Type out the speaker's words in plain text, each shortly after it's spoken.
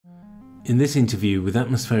In this interview with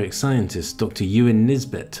atmospheric scientist Dr. Euan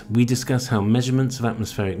Nisbet, we discuss how measurements of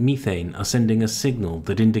atmospheric methane are sending a signal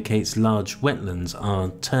that indicates large wetlands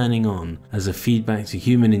are turning on as a feedback to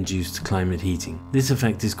human-induced climate heating. This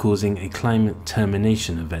effect is causing a climate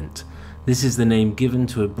termination event. This is the name given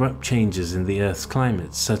to abrupt changes in the Earth's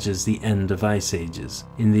climate, such as the end of ice ages.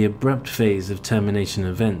 In the abrupt phase of termination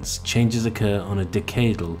events, changes occur on a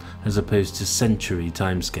decadal as opposed to century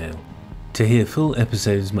timescale. To hear full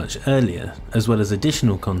episodes much earlier, as well as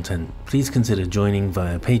additional content, please consider joining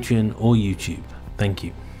via Patreon or YouTube. Thank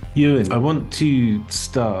you. Euan, I want to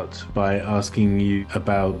start by asking you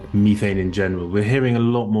about methane in general. We're hearing a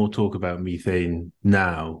lot more talk about methane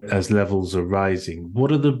now as levels are rising.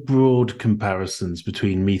 What are the broad comparisons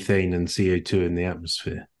between methane and CO2 in the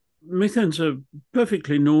atmosphere? Methane's a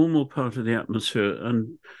perfectly normal part of the atmosphere,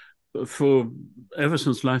 and ever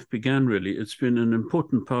since life began, really, it's been an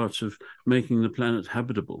important part of making the planet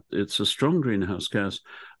habitable. It's a strong greenhouse gas,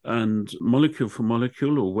 and molecule for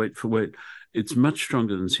molecule or weight for weight, it's much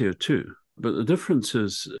stronger than CO2. But the difference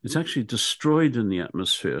is it's actually destroyed in the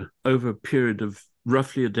atmosphere over a period of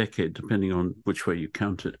roughly a decade, depending on which way you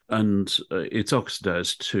count it. And it's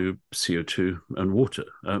oxidized to CO2 and water.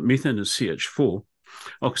 Methane is CH4.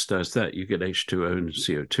 Oxidize that, you get H2O and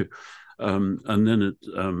CO2. And then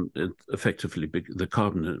it effectively, the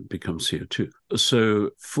carbon becomes CO2. So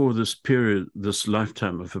for this period, this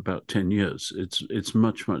lifetime of about 10 years, it's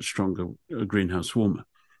much, much stronger greenhouse warmer.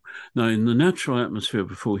 Now, in the natural atmosphere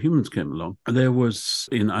before humans came along, there was,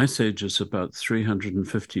 in ice ages, about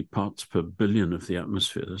 350 parts per billion of the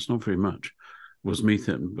atmosphere. That's not very much, was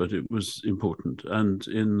methane, but it was important. And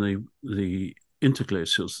in the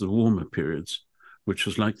interglacials, the warmer periods, which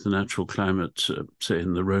was like the natural climate, say,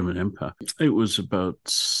 in the Roman Empire, it was about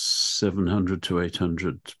 700 to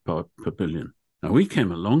 800 part per billion. Now, we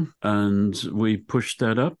came along and we pushed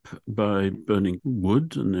that up by burning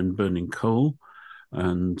wood and then burning coal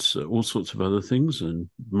and all sorts of other things and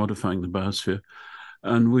modifying the biosphere.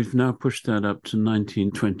 And we've now pushed that up to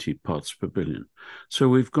 1920 parts per billion. So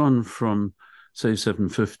we've gone from, say,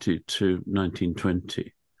 750 to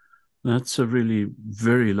 1920. That's a really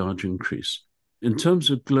very large increase. In terms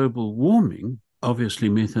of global warming, obviously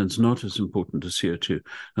methane's not as important as CO2.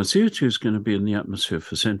 Now, CO2 is going to be in the atmosphere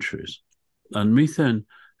for centuries. And methane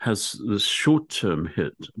has this short-term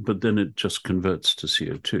hit, but then it just converts to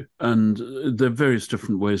CO2. And there are various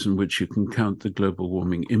different ways in which you can count the global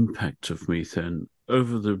warming impact of methane.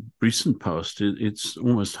 Over the recent past, it's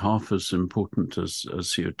almost half as important as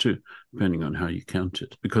CO2, depending on how you count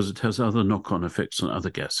it, because it has other knock-on effects on other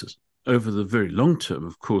gases. Over the very long term,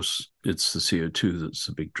 of course, it's the CO2 that's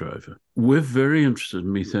the big driver. We're very interested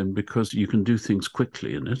in methane because you can do things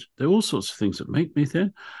quickly in it. There are all sorts of things that make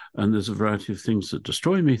methane, and there's a variety of things that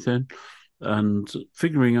destroy methane. And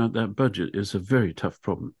figuring out that budget is a very tough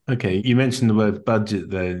problem. Okay, you mentioned the word budget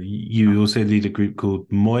there. You also lead a group called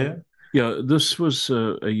MOIA? Yeah, this was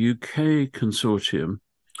a UK consortium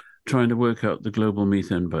trying to work out the global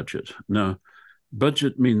methane budget. Now,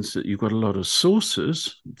 budget means that you've got a lot of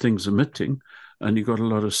sources, things emitting, and you've got a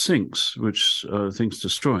lot of sinks, which are things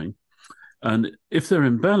destroying. And if they're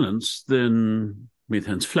in balance, then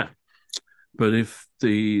methane's flat. But if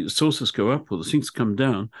the sources go up or the sinks come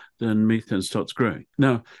down, then methane starts growing.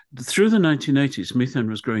 Now, through the 1980s, methane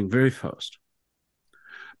was growing very fast.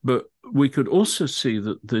 But we could also see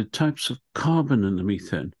that the types of carbon in the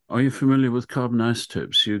methane, are you familiar with carbon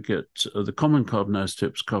isotopes? You get the common carbon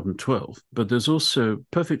isotopes, carbon-12, but there's also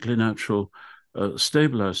perfectly natural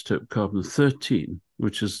stable isotope, carbon-13,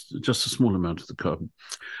 which is just a small amount of the carbon.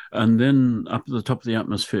 And then up at the top of the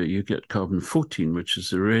atmosphere, you get carbon-14, which is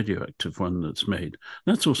the radioactive one that's made.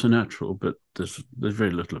 That's also natural, but there's very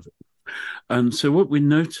little of it. And so what we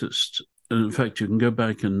noticed, and in fact, you can go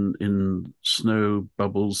back in snow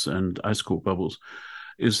bubbles and ice core bubbles,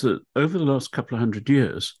 is that over the last couple of hundred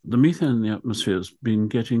years, the methane in the atmosphere has been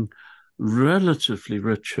getting relatively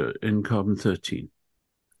richer in carbon-13.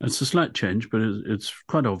 It's a slight change, but it's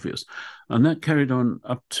quite obvious. And that carried on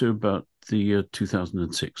up to about the year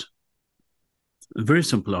 2006. A very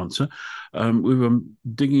simple answer. We were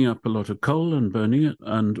digging up a lot of coal and burning it,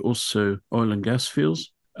 and also oil and gas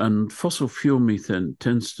fields. And fossil fuel methane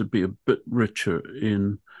tends to be a bit richer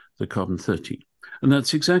in the carbon-13. And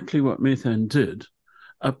that's exactly what methane did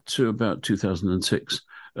up to about 2006.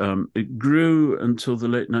 It grew until the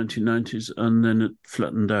late 1990s, and then it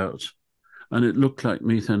flattened out. And it looked like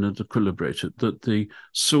methane had equilibrated, that the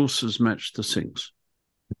sources matched the sinks.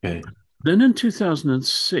 Okay. Then in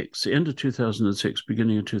 2006, the end of 2006,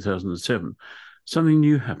 beginning of 2007, something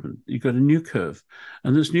new happened. You got a new curve.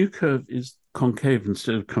 And this new curve is concave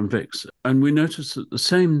instead of convex. And we noticed at the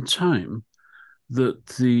same time that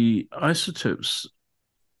the isotopes,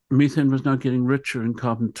 methane was now getting richer in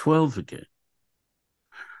carbon-12 again.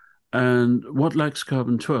 And what likes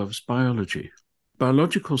carbon-12 is biology.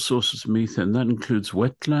 Biological sources of methane, that includes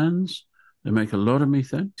wetlands. They make a lot of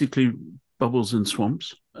methane, particularly bubbles in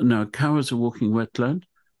swamps. Now, cow is a walking wetland,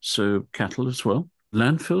 so cattle as well.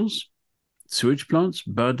 Landfills, sewage plants,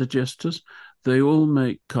 biodigesters, they all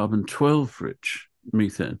make carbon-12 rich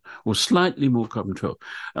methane, or slightly more carbon-12.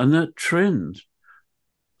 And that trend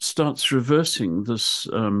starts reversing this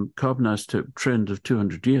carbon isotope trend of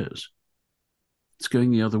 200 years. It's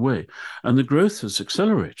going the other way. And the growth has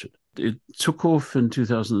accelerated. It took off in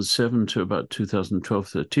 2007 to about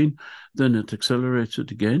 2012-13. Then it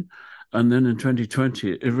accelerated again. And then in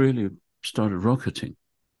 2020, it really started rocketing.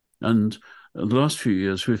 And in the last few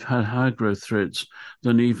years, we've had higher growth rates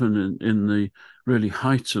than even in the really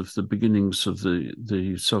height of the beginnings of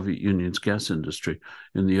the Soviet Union's gas industry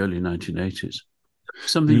in the early 1980s.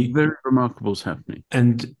 Something very remarkable is happening.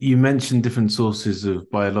 And you mentioned different sources of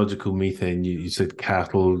biological methane. You said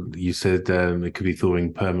cattle. You said it could be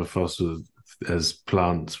thawing permafrost as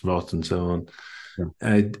plants rot and so on.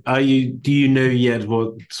 Yeah. Do you know yet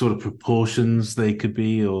what sort of proportions they could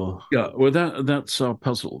be, or? Yeah, well, that's our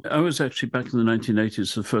puzzle. I was actually back in the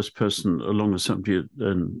 1980s the first person along with somebody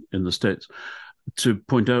in the States to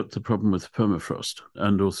point out the problem with permafrost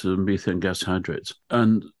and also methane gas hydrates.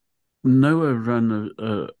 And NOAA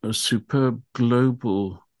ran a superb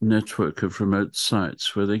global network of remote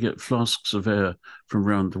sites where they get flasks of air from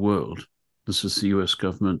around the world. This is the US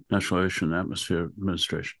government, National Ocean and Atmosphere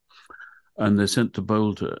Administration. And they're sent to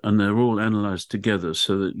Boulder, and they're all analyzed together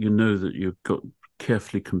so that you know that you've got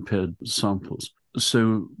carefully compared samples.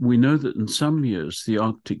 So we know that in some years, the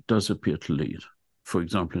Arctic does appear to lead, for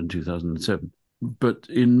example, in 2007. But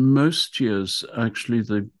in most years, actually,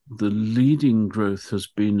 the leading growth has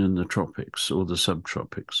been in the tropics or the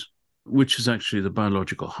subtropics, which is actually the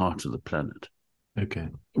biological heart of the planet. Okay.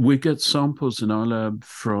 We get samples in our lab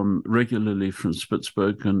regularly from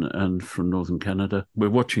Spitsbergen and from northern Canada. We're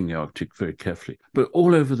watching the Arctic very carefully. But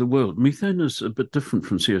all over the world, methane is a bit different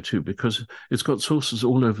from CO2 because it's got sources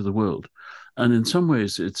all over the world. And in some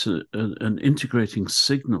ways, it's an integrating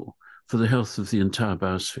signal for the health of the entire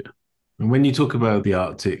biosphere. And when you talk about the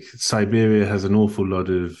Arctic, Siberia has an awful lot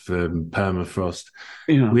of permafrost.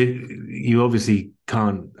 Yeah. You obviously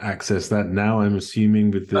can't access that now, I'm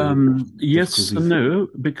assuming, with the yes and no,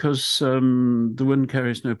 because the wind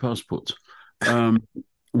carries no passports. For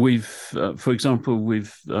example,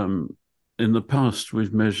 in the past,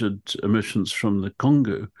 we've measured emissions from the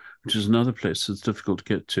Congo, which is another place that's difficult to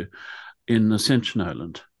get to, in Ascension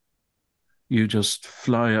Island. You just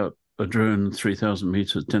fly up a drone 3,000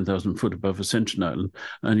 meters, 10,000 foot above Ascension Island,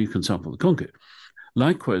 and you can sample the Congo.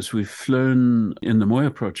 Likewise, we've flown in the Moya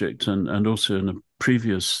project and also in a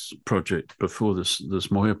previous project before this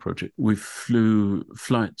Moya project, we flew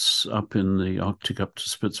flights up in the Arctic up to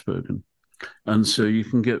Spitsbergen. And so you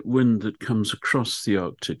can get wind that comes across the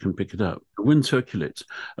Arctic and pick it up. The wind circulates.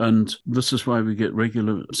 And this is why we get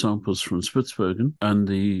regular samples from Spitsbergen. And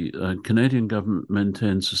the Canadian government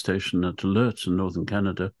maintains a station at Alert in northern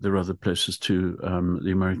Canada. There are other places too,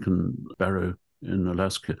 the American Barrow in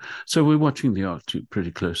Alaska. So we're watching the Arctic pretty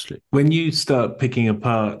closely. When you start picking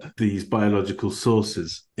apart these biological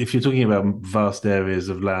sources, if you're talking about vast areas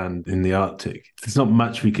of land in the Arctic, there's not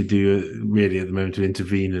much we could do really at the moment to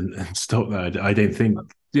intervene and stop that, I don't think.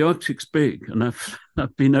 The Arctic's big, and I've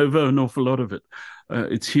been over an awful lot of it.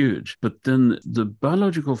 It's huge. But then the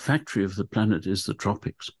biological factory of the planet is the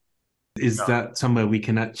tropics. Is that somewhere we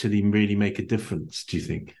can actually really make a difference, do you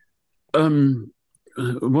think?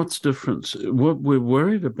 What's different? What we're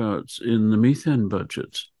worried about in the methane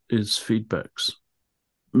budget is feedbacks.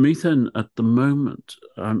 Methane at the moment,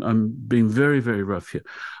 I'm being very, very rough here,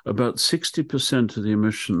 about 60% of the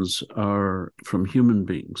emissions are from human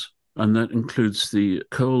beings, and that includes the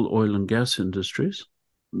coal, oil, and gas industries.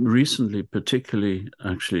 Recently, particularly,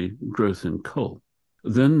 actually, growth in coal.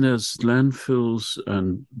 Then there's landfills,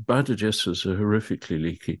 and biodigesters are horrifically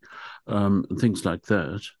leaky, things like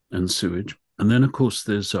that, and sewage. And then, of course,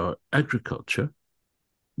 there's our agriculture,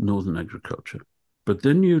 northern agriculture. But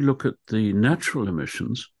then you look at the natural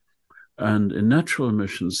emissions, and in natural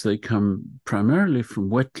emissions, they come primarily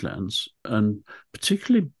from wetlands, and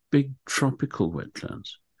particularly big tropical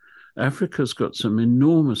wetlands. Africa's got some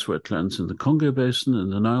enormous wetlands in the Congo Basin,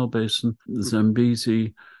 in the Nile Basin, the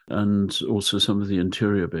Zambezi, and also some of the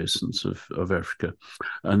interior basins of Africa.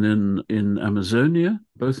 And then in Amazonia,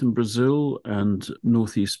 both in Brazil and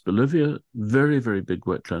northeast Bolivia, very, very big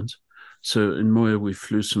wetlands. So in Moya, we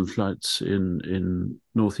flew some flights in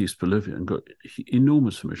northeast Bolivia and got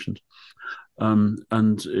enormous emissions.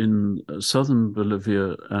 And in southern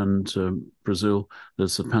Bolivia and Brazil,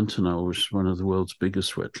 there's the Pantanal, which is one of the world's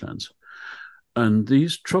biggest wetlands. And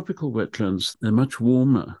these tropical wetlands, they're much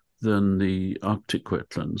warmer than the Arctic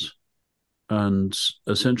wetlands. And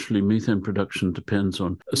essentially, methane production depends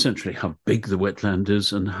on essentially how big the wetland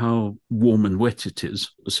is and how warm and wet it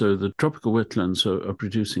is. So the tropical wetlands are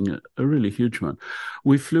producing a really huge amount.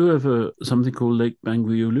 We flew over something called Lake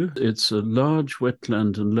Bangweulu. It's a large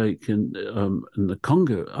wetland and lake in the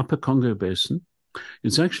Congo, Upper Congo Basin.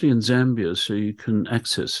 It's actually in Zambia, so you can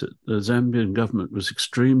access it. The Zambian government was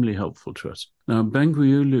extremely helpful to us. Now,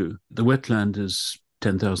 Bangweulu, the wetland is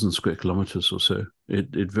 10,000 square kilometers or so.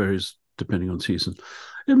 It varies depending on season.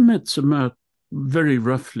 It emits about very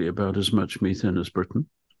roughly about as much methane as Britain.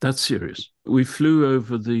 That's serious. We flew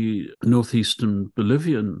over the northeastern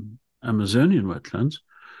Bolivian Amazonian wetlands,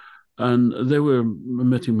 and they were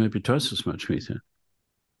emitting maybe twice as much methane.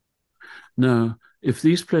 Now, if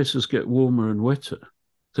these places get warmer and wetter,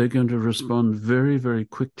 they're going to respond very, very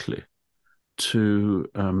quickly to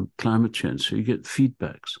climate change. So you get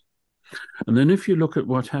feedbacks. And then if you look at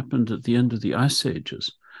what happened at the end of the ice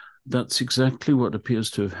ages, that's exactly what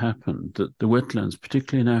appears to have happened, that the wetlands,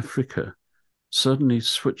 particularly in Africa, suddenly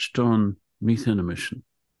switched on methane emission.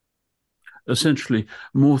 Essentially,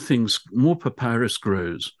 more papyrus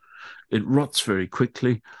grows. It rots very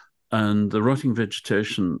quickly, and the rotting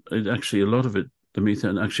vegetation, a lot of it, the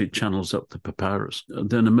methane actually channels up the papyrus,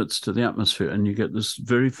 and then emits to the atmosphere, and you get this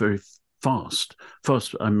very, very fast,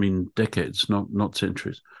 I mean decades, not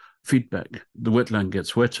centuries, feedback. The wetland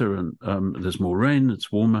gets wetter and there's more rain,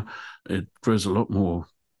 it's warmer, it grows a lot more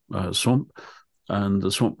swamp, and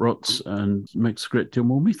the swamp rots and makes a great deal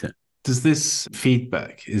more methane. Does this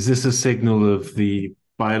feedback, is this a signal of the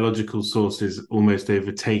biological sources almost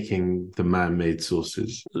overtaking the man-made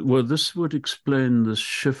sources? Well, this would explain the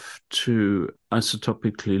shift to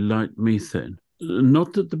isotopically light methane.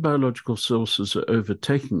 Not that the biological sources are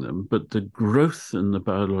overtaking them, but the growth in the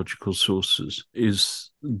biological sources is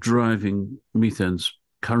driving methane's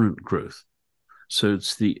current growth. So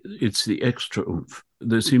it's the extra oomph.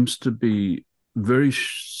 There seems to be very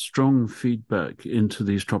strong feedback into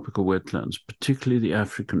these tropical wetlands, particularly the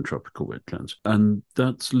African tropical wetlands. And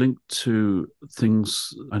that's linked to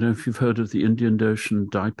things, I don't know if you've heard of the Indian Ocean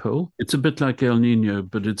dipole. It's a bit like El Nino,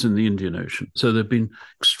 but it's in the Indian Ocean. So there have been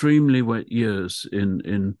extremely wet years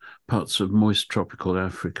in parts of moist tropical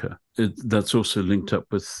Africa. That's also linked up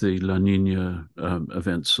with the La Nina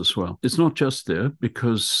events as well. It's not just there,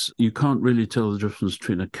 because you can't really tell the difference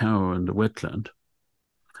between a cow and a wetland.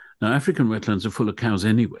 Now, African wetlands are full of cows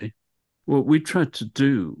anyway. What we tried to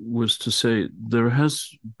do was to say there has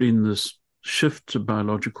been this shift to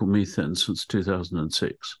biological methane since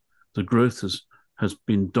 2006. The growth has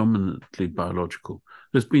been dominantly biological.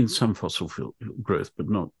 There's been some fossil fuel growth, but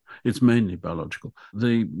it's mainly biological.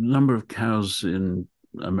 The number of cows in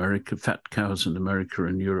America, fat cows in America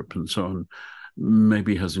and Europe and so on,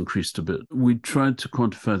 maybe has increased a bit. We tried to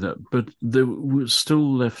quantify that, but there was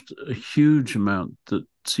still left a huge amount that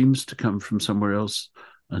seems to come from somewhere else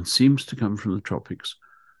and seems to come from the tropics.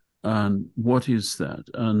 And what is that?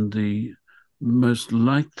 And the most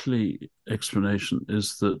likely explanation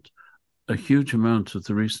is that a huge amount of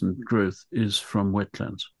the recent growth is from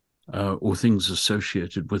wetlands. Or things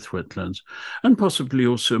associated with wetlands, and possibly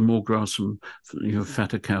also more grass and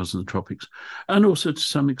fatter cows in the tropics, and also to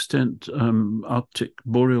some extent Arctic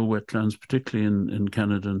boreal wetlands, particularly in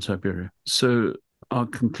Canada and Siberia. So our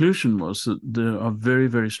conclusion was that there are very,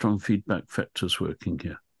 very strong feedback factors working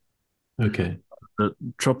here. Okay. That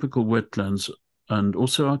tropical wetlands and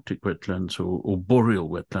also Arctic wetlands or boreal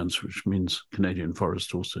wetlands, which means Canadian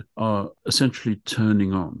forest also, are essentially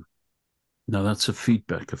turning on. Now, that's a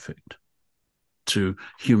feedback effect to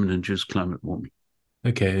human-induced climate warming.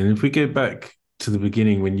 Okay, and if we go back to the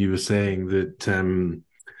beginning when you were saying that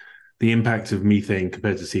the impact of methane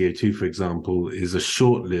compared to CO2, for example, is a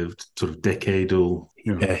short-lived sort of decadal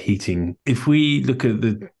heating. If we look at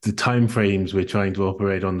the timeframes we're trying to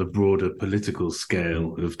operate on the broader political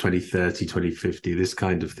scale of 2030, 2050, this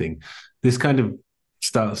kind of thing, this kind of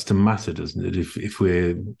starts to matter, doesn't it, if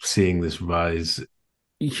we're seeing this rise?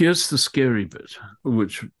 Here's the scary bit,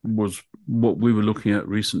 which was what we were looking at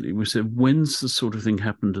recently. We said, when's the sort of thing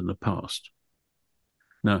happened in the past?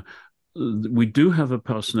 Now, we do have a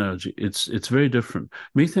past analogy. It's very different.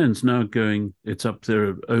 Methane's now it's up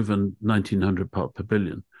there over 1900 part per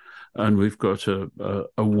billion, and we've got a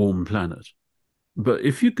warm planet. But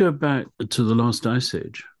if you go back to the last ice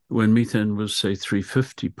age, when methane was, say,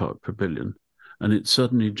 350 part per billion, and it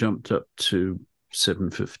suddenly jumped up to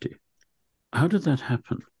 750. How did that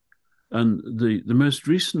happen? And the most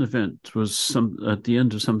recent event was at the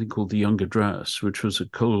end of something called the Younger Dryas, which was a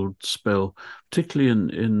cold spell, particularly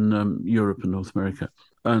in Europe and North America.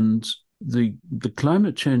 And the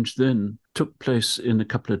climate change then took place in a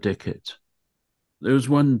couple of decades. There was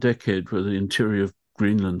one decade where the interior of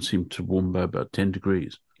Greenland seemed to warm by about 10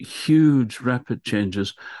 degrees. Huge, rapid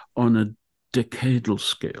changes on a decadal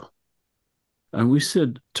scale. And we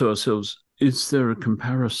said to ourselves, is there a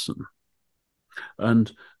comparison? And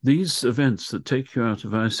these events that take you out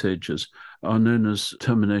of ice ages are known as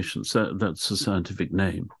terminations. That's the scientific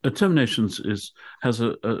name. A terminations has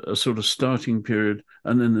a sort of starting period,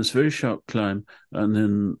 and then this very sharp climb, and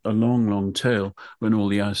then a long, long tail when all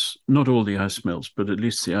the ice, not all the ice melts, but at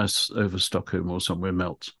least the ice over Stockholm or somewhere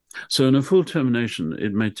melts. So in a full termination,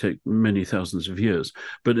 it may take many thousands of years.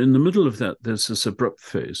 But in the middle of that, there's this abrupt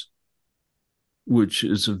phase, which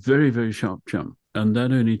is a very, very sharp jump. And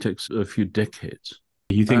that only takes a few decades.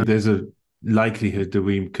 You think there's a likelihood that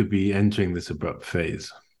we could be entering this abrupt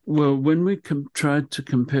phase? Well, when we tried to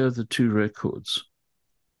compare the two records,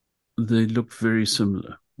 they look very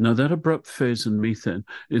similar. Now, that abrupt phase in methane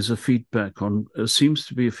is a feedback on, seems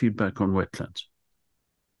to be a feedback on wetlands.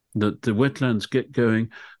 That the wetlands get going,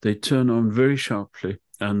 they turn on very sharply,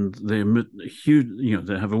 and they emit huge,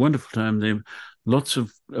 they have a wonderful time. They have lots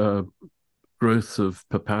of growth of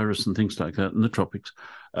papyrus and things like that in the tropics,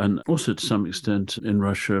 and also to some extent in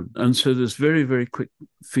Russia. And so there's very, very quick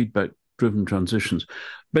feedback-driven transitions.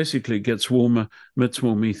 Basically, it gets warmer, emits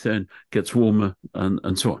more methane, gets warmer,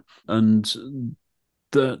 and so on. And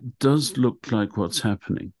that does look like what's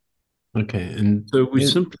happening. Okay. And so we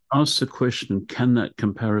simply ask the question, can that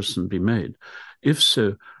comparison be made? If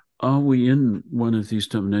so, are we in one of these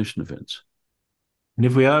termination events? And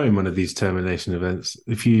if we are in one of these termination events,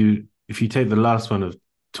 if you take the last one of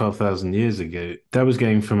 12,000 years ago, that was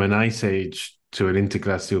going from an ice age to an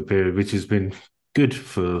interglacial period, which has been good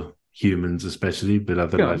for humans especially, but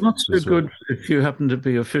other life not so good if you happen to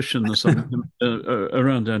be a fish in the sun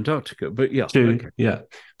around Antarctica, but yeah. True, okay. Yeah.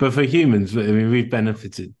 But for humans, I mean, we've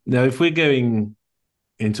benefited. Now, if we're going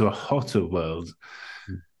into a hotter world,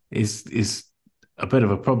 is a bit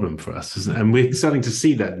of a problem for us, isn't it? And we're starting to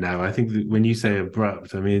see that now. I think that when you say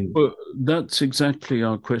abrupt, I mean... Well, that's exactly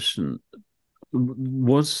our question.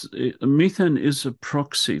 Methane is a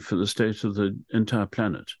proxy for the state of the entire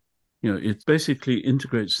planet. It basically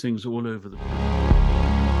integrates things all over the planet.